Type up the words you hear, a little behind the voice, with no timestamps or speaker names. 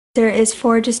There is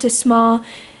for just a small,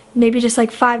 maybe just like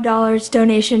 $5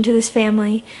 donation to this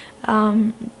family.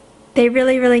 They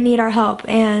really need our help,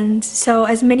 and so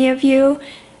as many of you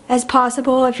as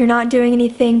possible, if you're not doing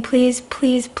anything, please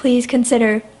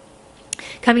consider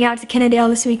coming out to Kennedale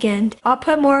this weekend. I'll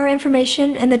put more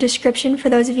information in the description for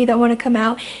those of you that want to come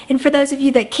out, and for those of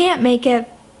you that can't make it,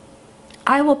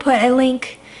 I will put a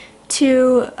link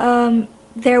to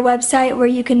their website where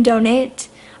you can donate.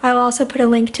 I will also put a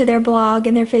link to their blog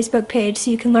and their Facebook page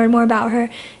so you can learn more about her.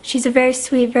 She's a very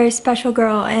sweet, very special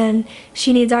girl, and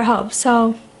she needs our help.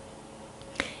 So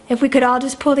if we could all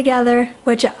just pull together,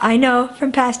 which I know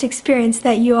from past experience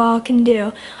that you all can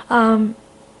do,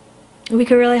 we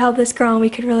could really help this girl and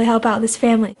we could really help out this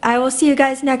family. I will see you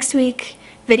guys next week.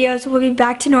 Videos will be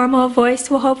back to normal. Voice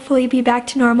will hopefully be back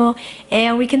to normal,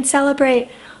 and we can celebrate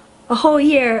a whole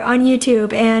year on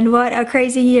YouTube, and what a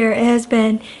crazy year it has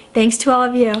been, thanks to all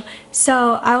of you.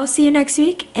 So I will see you next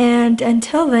week, and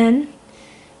until then,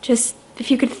 just if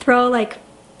you could throw like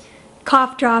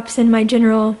cough drops in my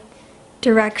general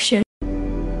direction.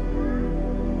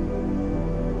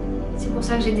 C'est pour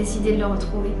ça que j'ai décidé de le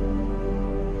retrouver.